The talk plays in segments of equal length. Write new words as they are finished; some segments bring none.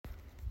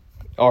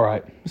All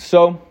right,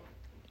 so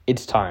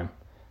it's time.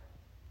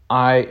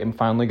 I am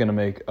finally going to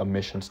make a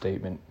mission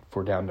statement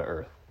for Down to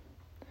Earth.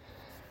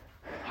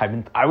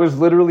 I was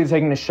literally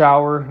taking a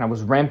shower, and I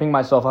was ramping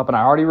myself up, and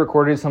I already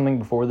recorded something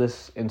before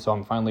this, and so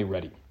I'm finally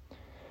ready.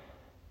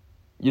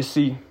 You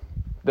see,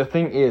 the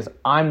thing is,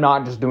 I'm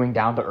not just doing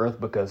Down to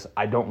Earth because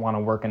I don't want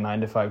to work a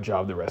 9-to-5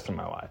 job the rest of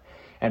my life,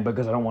 and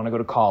because I don't want to go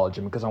to college,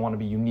 and because I want to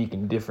be unique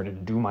and different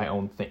and do my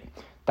own thing.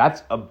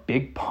 That's a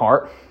big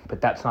part,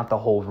 but that's not the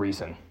whole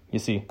reason. You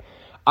see,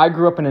 I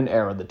grew up in an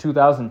era, the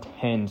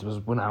 2010s was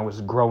when I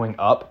was growing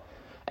up,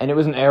 and it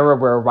was an era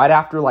where right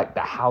after like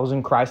the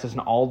housing crisis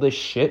and all this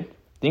shit,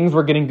 things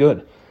were getting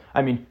good.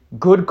 I mean,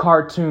 good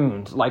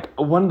cartoons. Like,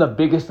 one of the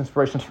biggest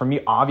inspirations for me,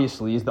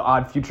 obviously, is the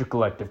Odd Future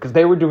Collective, because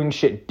they were doing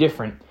shit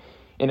different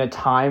in a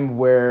time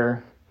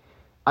where,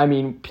 I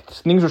mean,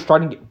 things were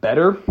starting to get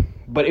better,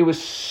 but it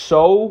was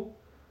so,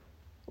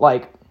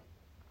 like,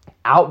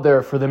 out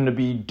there for them to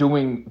be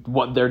doing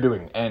what they're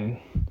doing. And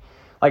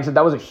like I said,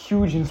 that was a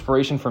huge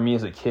inspiration for me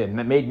as a kid, and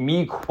it made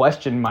me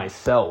question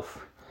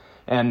myself.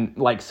 And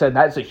like I said,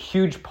 that's a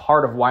huge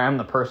part of why I'm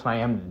the person I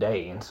am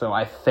today. And so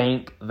I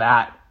thank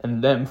that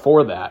and them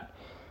for that.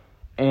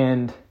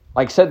 And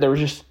like I said, there was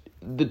just,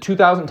 the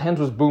 2010s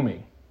was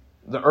booming,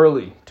 the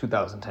early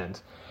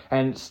 2010s,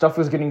 and stuff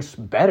was getting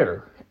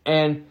better.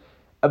 And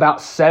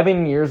about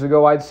 7 years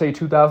ago, I'd say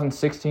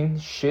 2016,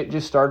 shit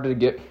just started to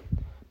get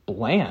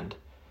bland.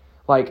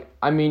 Like,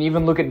 I mean,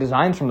 even look at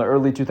designs from the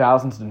early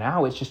 2000s to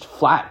now, it's just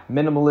flat,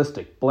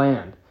 minimalistic,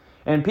 bland.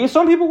 And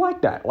some people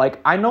like that. Like,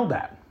 I know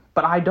that,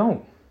 but I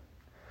don't.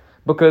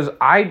 Because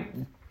I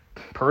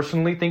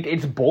personally think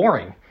it's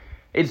boring.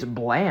 It's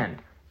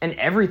bland. And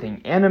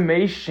everything,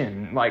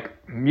 animation,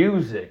 like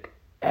music,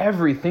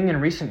 everything in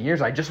recent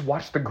years. I just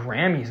watched the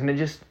Grammys,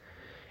 and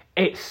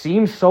it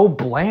seems so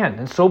bland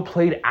and so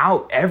played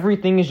out.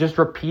 Everything is just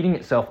repeating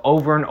itself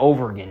over and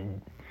over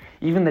again.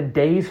 Even the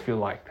days feel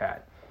like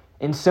that.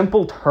 In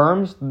simple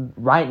terms,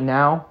 right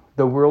now,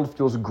 the world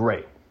feels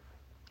great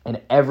in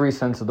every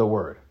sense of the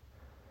word.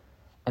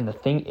 And the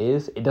thing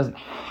is, it doesn't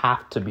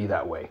have to be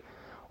that way.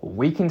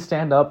 We can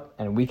stand up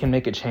and we can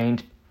make a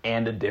change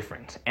and a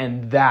difference.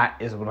 And that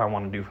is what I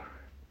want to do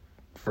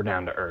for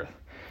Down to Earth.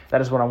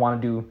 That is what I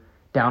want to do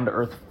Down to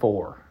Earth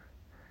for.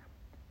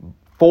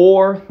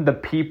 For the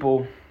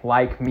people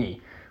like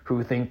me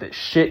who think that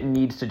shit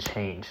needs to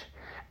change.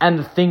 And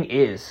the thing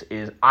is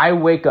I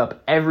wake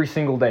up every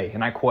single day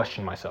and I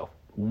question myself.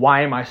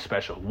 Why am I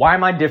special? Why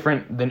am I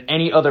different than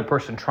any other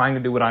person trying to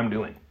do what I'm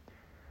doing?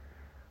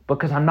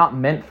 Because I'm not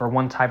meant for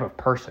one type of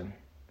person.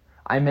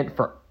 I'm meant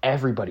for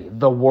everybody,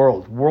 the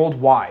world,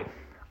 worldwide.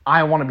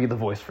 I want to be the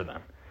voice for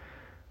them.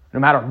 No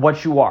matter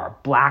what you are,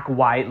 black,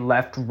 white,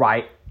 left,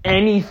 right,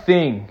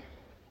 anything,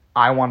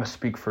 I want to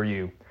speak for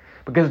you.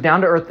 Because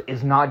Down to Earth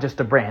is not just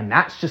a brand.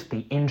 That's just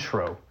the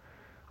intro.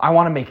 I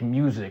want to make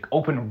music,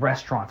 open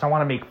restaurants. I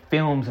want to make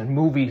films and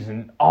movies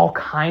and all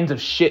kinds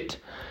of shit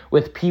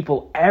with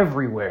people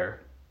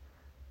everywhere.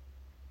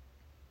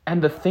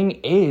 And the thing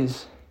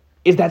is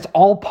that's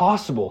all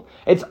possible.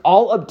 It's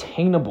all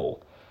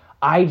obtainable.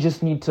 I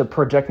just need to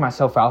project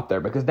myself out there,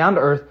 because Down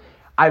to Earth,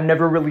 I've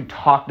never really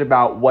talked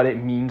about what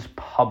it means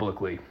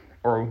publicly,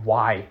 or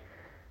why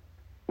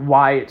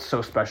it's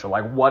so special.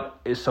 Like, what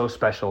is so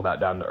special about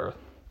Down to Earth?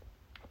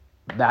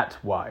 That's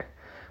why.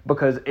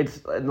 Because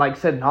it's, like I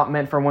said, not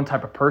meant for one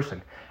type of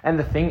person. And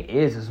the thing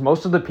is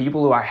most of the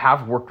people who I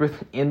have worked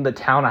with in the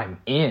town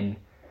I'm in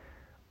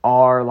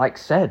are, like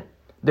I said,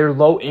 they're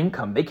low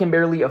income. They can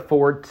barely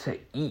afford to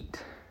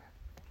eat.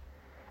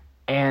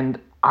 And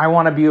I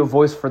want to be a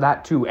voice for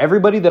that too.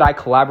 Everybody that I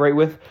collaborate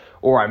with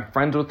or I'm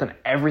friends with and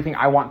everything,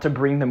 I want to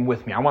bring them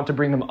with me. I want to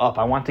bring them up.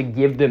 I want to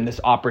give them this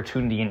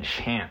opportunity and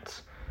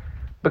chance,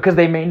 because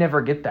they may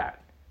never get that.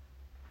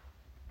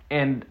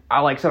 And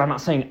like I said, I'm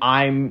not saying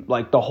I'm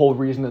like the whole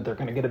reason that they're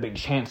going to get a big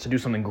chance to do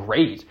something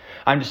great.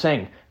 I'm just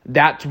saying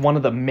that's one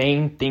of the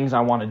main things I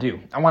want to do.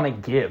 I want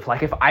to give.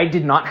 Like, if I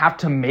did not have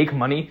to make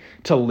money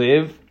to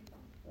live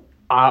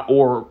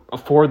or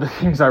afford the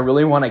things I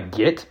really want to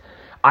get,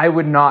 I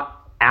would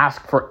not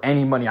ask for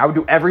any money. I would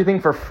do everything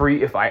for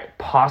free if I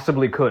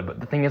possibly could. But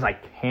the thing is, I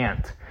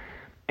can't.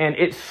 And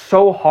it's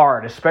so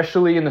hard,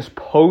 especially in this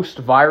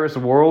post-virus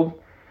world.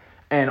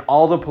 And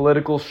all the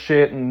political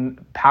shit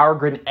and power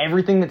grid and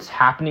everything that's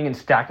happening and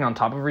stacking on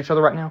top of each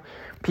other right now.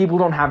 People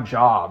don't have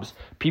jobs.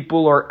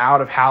 People are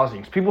out of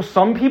housing.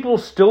 Some people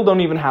still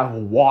don't even have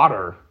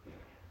water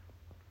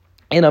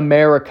in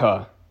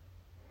America.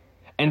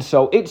 And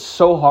so it's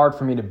so hard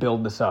for me to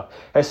build this up,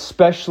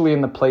 especially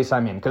in the place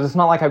I'm in. Because it's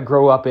not like I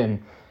grew up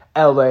in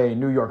LA,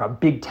 New York, a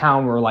big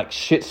town where like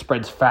shit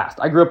spreads fast.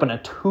 I grew up in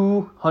a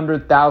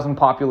 200,000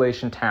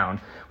 population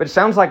town, which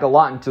sounds like a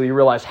lot until you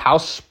realize how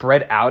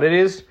spread out it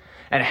is.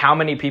 And how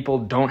many people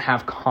don't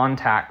have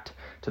contact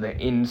to the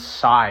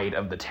inside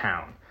of the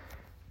town.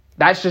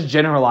 That's just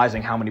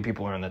generalizing how many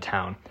people are in the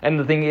town. And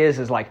the thing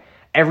is like,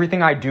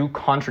 everything I do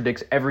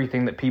contradicts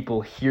everything that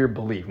people here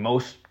believe.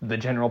 The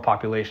general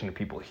population of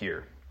people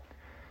here.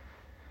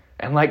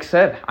 And like I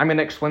said, I'm going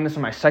to explain this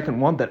in my second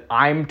one, that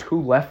I'm too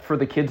left for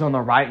the kids on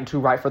the right and too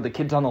right for the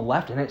kids on the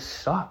left, and it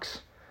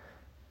sucks.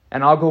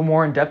 And I'll go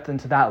more in depth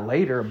into that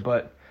later,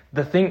 but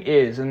the thing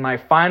is, in my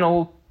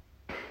final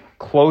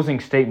closing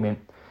statement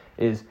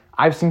is,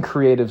 I've seen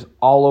creatives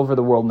all over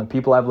the world and the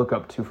people I've looked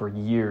up to for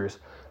years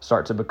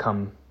start to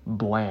become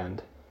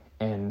bland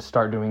and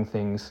start doing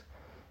things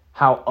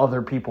how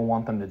other people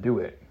want them to do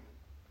it.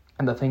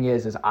 And the thing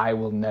is I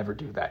will never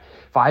do that.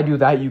 If I do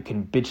that, you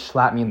can bitch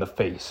slap me in the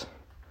face.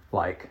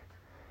 Like,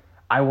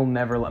 I will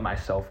never let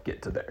myself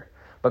get to there,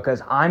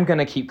 because I'm going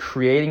to keep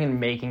creating and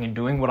making and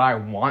doing what I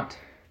want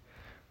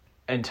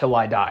until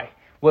I die.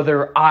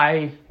 Whether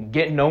I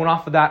get known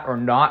off of that or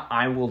not,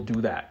 I will do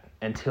that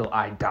until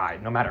I die,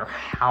 no matter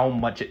how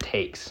much it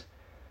takes.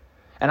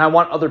 And I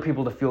want other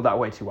people to feel that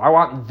way too. I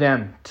want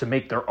them to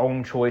make their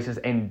own choices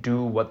and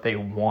do what they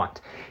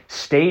want.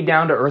 Stay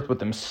down to earth with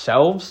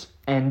themselves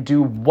and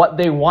do what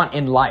they want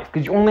in life,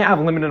 because you only have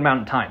a limited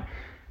amount of time.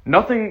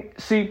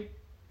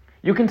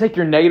 You can take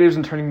your negatives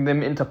and turning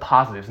them into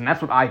positives, and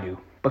that's what I do,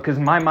 because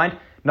in my mind,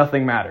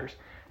 nothing matters.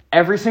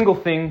 Every single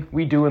thing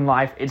we do in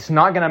life, it's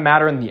not going to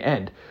matter in the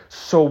end.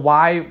 So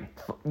why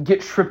get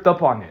tripped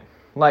up on it?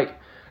 Like,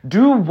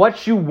 do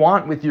what you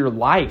want with your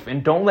life,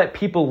 and don't let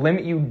people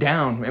limit you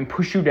down and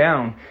push you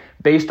down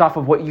based off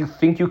of what you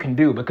think you can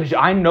do, because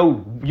I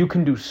know you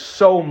can do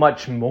so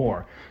much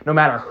more, no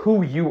matter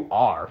who you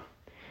are.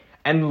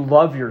 And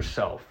love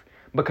yourself,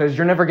 because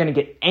you're never going to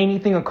get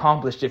anything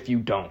accomplished if you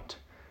don't.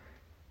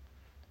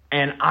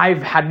 And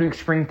I've had to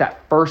experience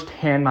that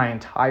firsthand my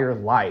entire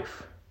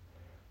life.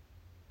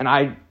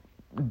 And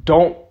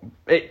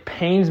it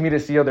pains me to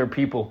see other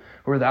people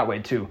who are that way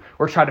too,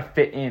 or try to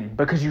fit in,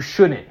 because you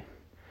shouldn't.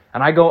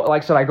 And I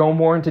go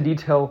more into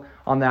detail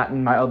on that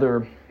in my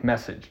other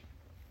message.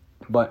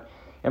 But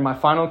in my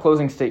final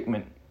closing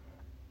statement,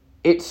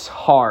 it's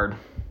hard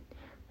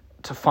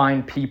to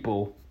find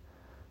people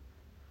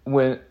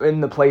when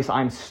in the place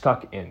I'm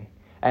stuck in.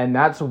 And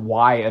that's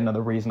why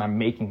another reason I'm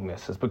making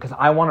this is because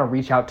I want to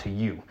reach out to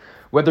you.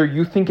 Whether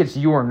you think it's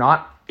you or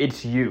not,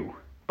 it's you.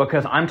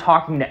 Because I'm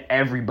talking to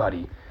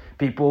everybody.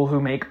 People who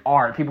make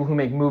art, people who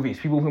make movies,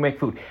 people who make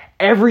food.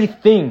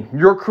 Everything,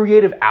 your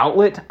creative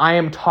outlet, I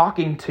am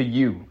talking to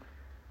you.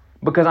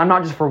 Because I'm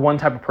not just for one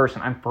type of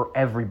person, I'm for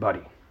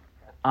everybody.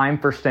 I'm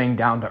for staying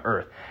down to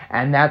earth.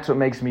 And that's what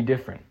makes me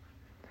different.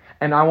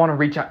 And I want to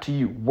reach out to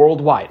you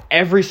worldwide.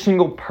 Every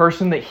single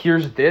person that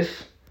hears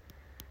this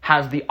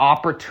has the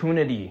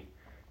opportunity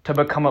to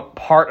become a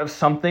part of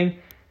something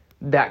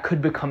that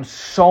could become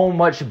so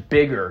much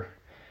bigger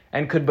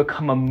and could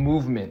become a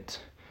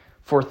movement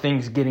for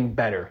things getting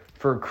better,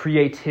 for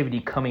creativity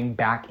coming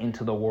back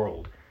into the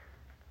world.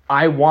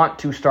 I want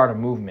to start a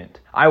movement.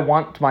 I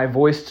want my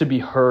voice to be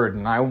heard,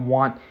 and I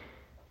want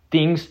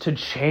things to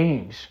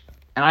change.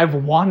 And I've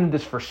wanted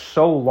this for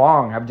so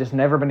long. I've just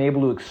never been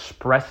able to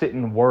express it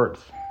in words.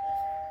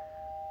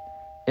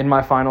 In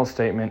my final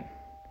statement,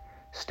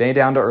 stay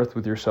down to earth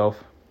with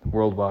yourself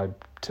worldwide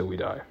till we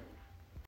die.